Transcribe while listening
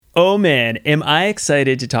Oh man, am I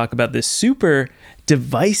excited to talk about this super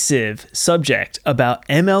divisive subject about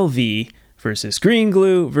MLV versus green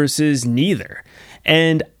glue versus neither.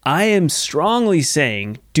 And I am strongly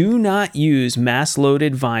saying do not use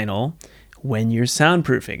mass-loaded vinyl when you're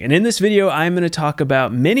soundproofing. And in this video, I'm going to talk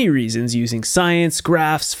about many reasons using science,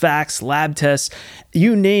 graphs, facts, lab tests,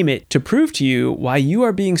 you name it, to prove to you why you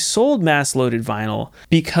are being sold mass-loaded vinyl,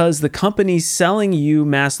 because the companies selling you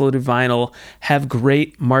mass-loaded vinyl have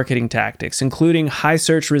great marketing tactics, including high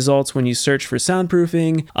search results when you search for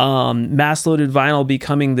soundproofing, mass-loaded vinyl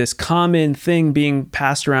becoming this common thing being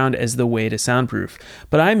passed around as the way to soundproof.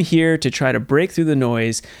 But I'm here to try to break through the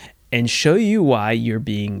noise and show you why you're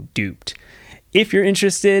being duped. If you're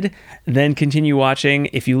interested, then continue watching.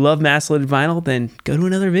 If you love mass-loaded vinyl, then go to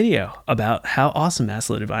another video about how awesome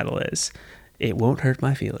mass-loaded vinyl is. It won't hurt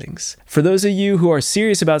my feelings. For those of you who are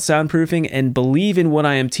serious about soundproofing and believe in what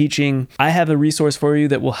I am teaching, I have a resource for you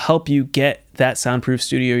that will help you get that soundproof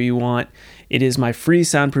studio you want. It is my free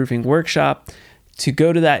soundproofing workshop. To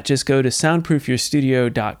go to that, just go to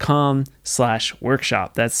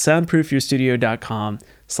soundproofyourstudio.com/workshop. That's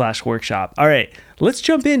soundproofyourstudio.com/workshop. All right, let's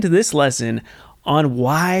jump into this lesson on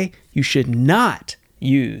why you should not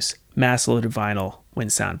use mass-loaded vinyl when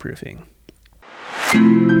soundproofing.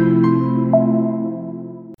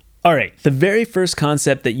 All right, the very first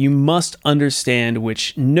concept that you must understand,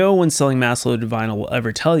 which no one selling mass-loaded vinyl will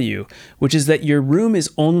ever tell you, which is that your room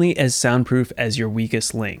is only as soundproof as your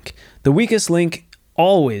weakest link. The weakest link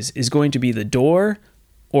always is going to be the door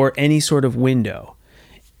or any sort of window.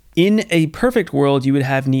 In a perfect world, you would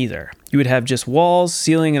have neither. You would have just walls,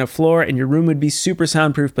 ceiling, and a floor, and your room would be super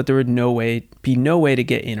soundproof, but there would be no way to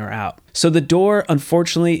get in or out. So the door,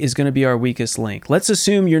 unfortunately, is going to be our weakest link. Let's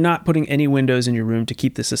assume you're not putting any windows in your room to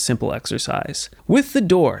keep this a simple exercise. With the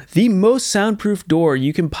door, the most soundproof door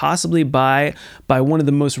you can possibly buy by one of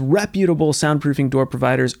the most reputable soundproofing door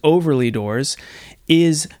providers, Overly Doors,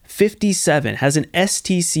 is 57, has an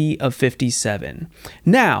STC of 57.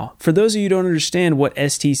 Now, for those of you who don't understand what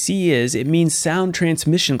STC is, it means sound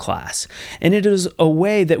transmission class, and it is a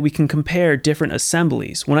way that we can compare different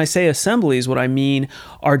assemblies. When I say assemblies, what I mean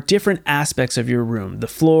are different aspects of your room. The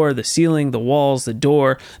floor, the ceiling, the walls, the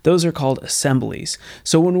door, those are called assemblies.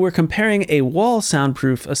 So when we're comparing a wall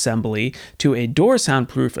soundproof assembly to a door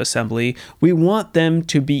soundproof assembly, we want them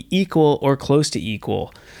to be equal or close to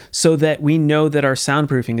equal, so that we know that our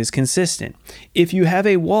soundproofing is consistent. If you have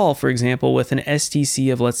a wall, for example, with an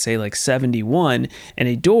STC of, let's say, like 71, and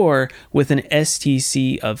a door with an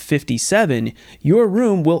STC of 57, your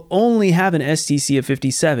room will only have an STC of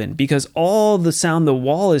 57 because all the sound the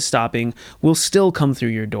wall is stopping will still come through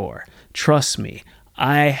your door. Trust me.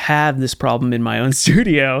 I have this problem in my own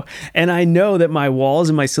studio, and I know that my walls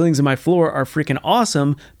and my ceilings and my floor are freaking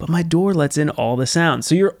awesome, but my door lets in all the sound.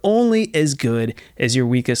 So you're only as good as your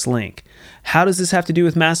weakest link. How does this have to do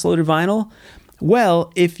with mass-loaded vinyl?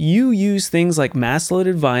 Well, if you use things like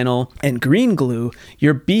mass-loaded vinyl and green glue,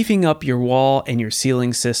 you're beefing up your wall and your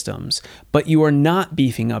ceiling systems, but you are not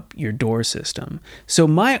beefing up your door system. So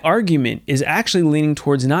my argument is actually leaning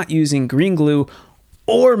towards not using green glue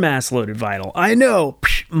or mass-loaded vinyl. I know,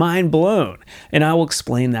 mind blown. And I will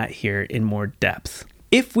explain that here in more depth.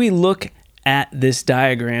 If we look at this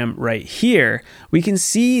diagram right here, we can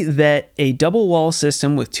see that a double wall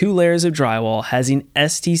system with 2 layers of drywall has an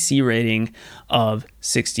STC rating of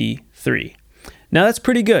 63. Now that's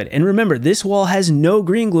pretty good. And remember, this wall has no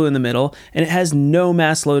green glue in the middle and it has no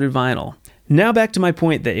mass-loaded vinyl. Now back to my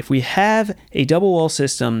point that if we have a double wall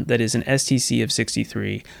system that is an STC of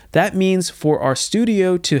 63, that means for our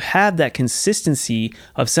studio to have that consistency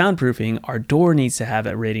of soundproofing, our door needs to have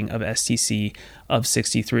a rating of STC of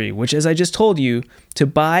 63, which, as I just told you, to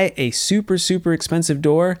buy a super expensive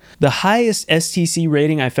door, the highest STC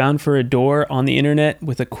rating I found for a door on the internet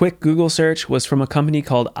with a quick Google search was from a company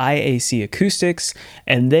called IAC Acoustics,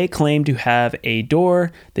 and they claim to have a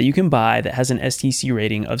door that you can buy that has an STC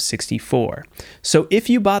rating of 64. So if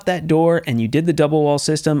you bought that door and you did the double wall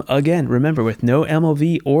system, again, remember, with no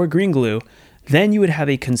MLV or green glue, then you would have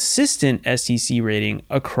a consistent STC rating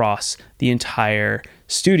across the entire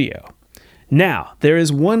studio. Now, there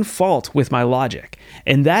is one fault with my logic,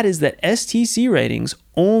 and that is that STC ratings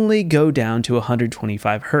only go down to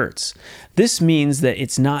 125 hertz. This means that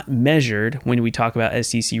it's not measured, when we talk about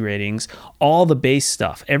STC ratings, all the bass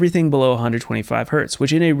stuff, everything below 125 hertz,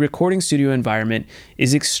 which in a recording studio environment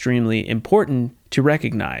is extremely important to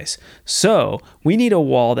recognize. So we need a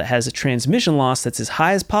wall that has a transmission loss that's as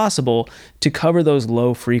high as possible to cover those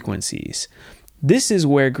low frequencies. This is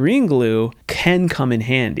where green glue can come in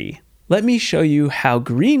handy. Let me show you how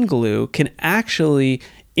green glue can actually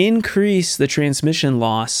increase the transmission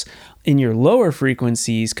loss in your lower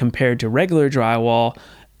frequencies compared to regular drywall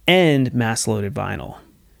and mass-loaded vinyl.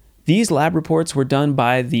 These lab reports were done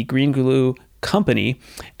by the Green Glue company,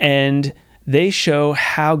 and they show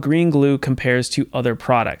how green glue compares to other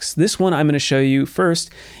products. This one I'm going to show you first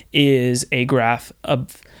is a graph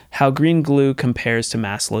of how green glue compares to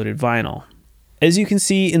mass-loaded vinyl. As you can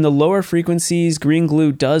see, in the lower frequencies, green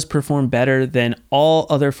glue does perform better than all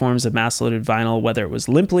other forms of mass-loaded vinyl, whether it was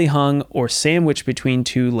limply hung or sandwiched between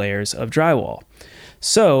two layers of drywall.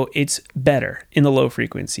 So it's better in the low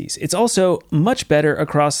frequencies. It's also much better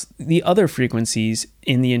across the other frequencies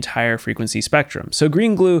in the entire frequency spectrum. So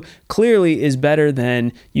green glue clearly is better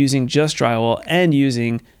than using just drywall and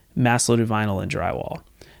using mass-loaded vinyl and drywall.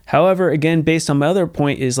 However, again, based on my other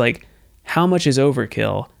point is like, how much is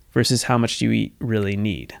overkill versus how much do you really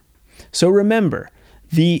need? So remember,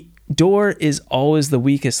 the door is always the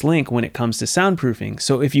weakest link when it comes to soundproofing.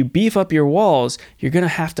 So if you beef up your walls, you're going to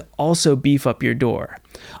have to also beef up your door.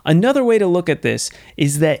 Another way to look at this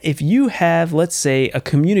is that if you have, let's say, a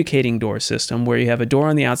communicating door system where you have a door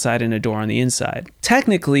on the outside and a door on the inside,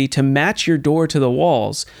 technically to match your door to the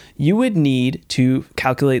walls, you would need to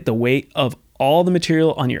calculate the weight of all the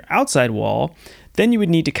material on your outside wall. Then you would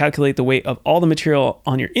need to calculate the weight of all the material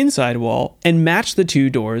on your inside wall and match the two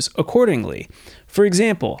doors accordingly. For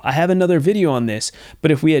example, I have another video on this,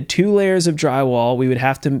 but if we had 2 layers of drywall, we would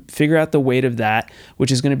have to figure out the weight of that,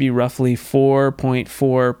 which is going to be roughly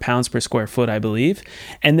 4.4 pounds per square foot, I believe.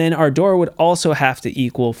 And then our door would also have to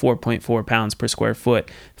equal 4.4 pounds per square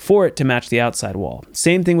foot for it to match the outside wall.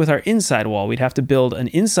 Same thing with our inside wall. We'd have to build an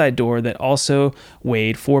inside door that also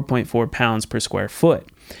weighed 4.4 pounds per square foot.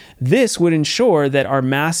 This would ensure that our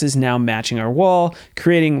mass is now matching our wall,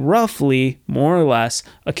 creating roughly, more or less,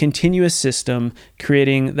 a continuous system,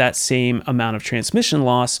 creating that same amount of transmission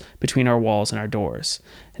loss between our walls and our doors.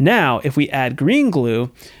 Now, if we add green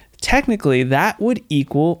glue, technically that would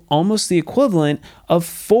equal almost the equivalent of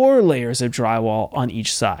 4 layers of drywall on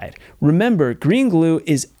each side. Remember, green glue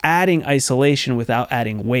is adding isolation without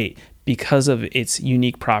adding weight because of its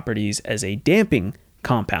unique properties as a damping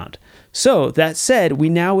compound. So that said, we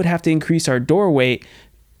now would have to increase our door weight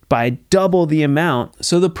by double the amount.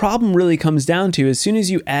 So the problem really comes down to, as soon as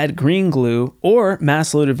you add green glue or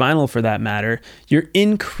mass-loaded vinyl for that matter, you're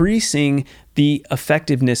increasing the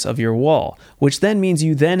effectiveness of your wall, which then means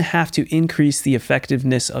you then have to increase the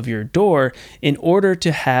effectiveness of your door in order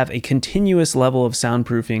to have a continuous level of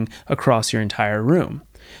soundproofing across your entire room.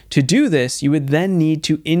 To do this, you would then need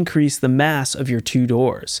to increase the mass of your 2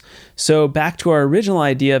 doors. So back to our original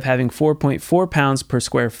idea of having 4.4 pounds per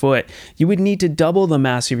square foot, you would need to double the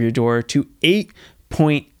mass of your door to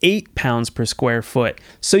 8.8 pounds per square foot.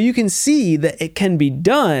 So you can see that it can be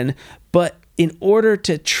done, but in order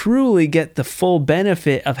to truly get the full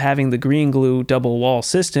benefit of having the green glue double wall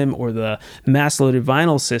system or the mass-loaded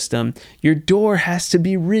vinyl system, your door has to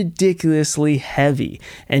be ridiculously heavy.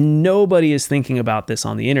 And nobody is thinking about this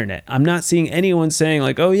on the internet. I'm not seeing anyone saying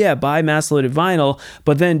like, oh yeah, buy mass-loaded vinyl,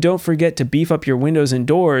 but then don't forget to beef up your windows and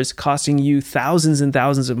doors, costing you thousands and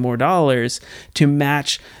thousands of more dollars to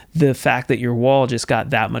match the fact that your wall just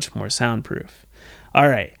got that much more soundproof. All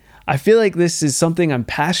right. I feel like this is something I'm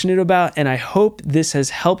passionate about, and I hope this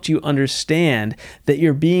has helped you understand that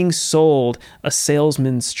you're being sold a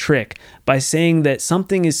salesman's trick by saying that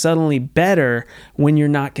something is suddenly better when you're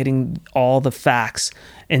not getting all the facts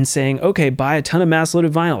and saying, okay, buy a ton of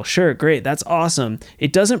mass-loaded vinyl. Sure, great, that's awesome.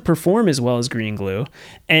 It doesn't perform as well as green glue,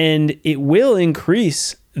 and it will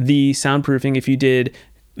increase the soundproofing if you did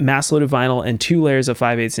mass-loaded vinyl and 2 layers of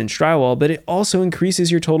 5/8 inch drywall, but it also increases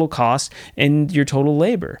your total cost and your total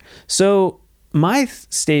labor. So my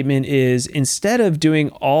statement is, instead of doing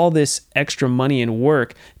all this extra money and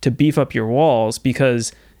work to beef up your walls,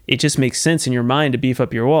 because it just makes sense in your mind to beef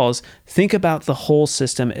up your walls, think about the whole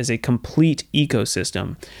system as a complete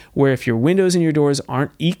ecosystem, where if your windows and your doors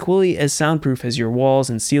aren't equally as soundproof as your walls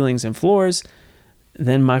and ceilings and floors,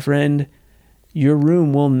 then my friend, your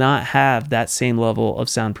room will not have that same level of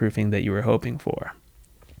soundproofing that you were hoping for.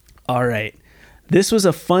 All right. This was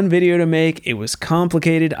a fun video to make. It was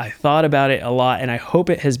complicated. I thought about it a lot, and I hope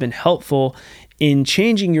it has been helpful in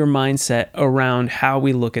changing your mindset around how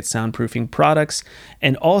we look at soundproofing products,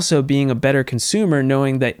 and also being a better consumer,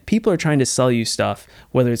 knowing that people are trying to sell you stuff,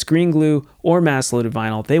 whether it's green glue or mass-loaded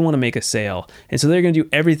vinyl. They want to make a sale, and so they're going to do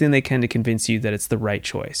everything they can to convince you that it's the right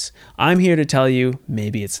choice. I'm here to tell you,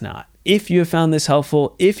 maybe it's not. If you have found this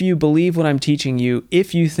helpful, if you believe what I'm teaching you,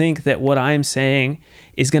 if you think that what I'm saying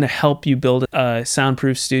is going to help you build a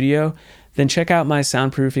soundproof studio, then check out my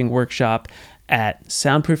soundproofing workshop at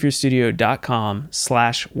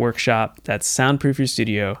soundproofyourstudio.com/workshop. That's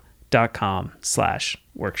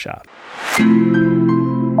soundproofyourstudio.com/workshop.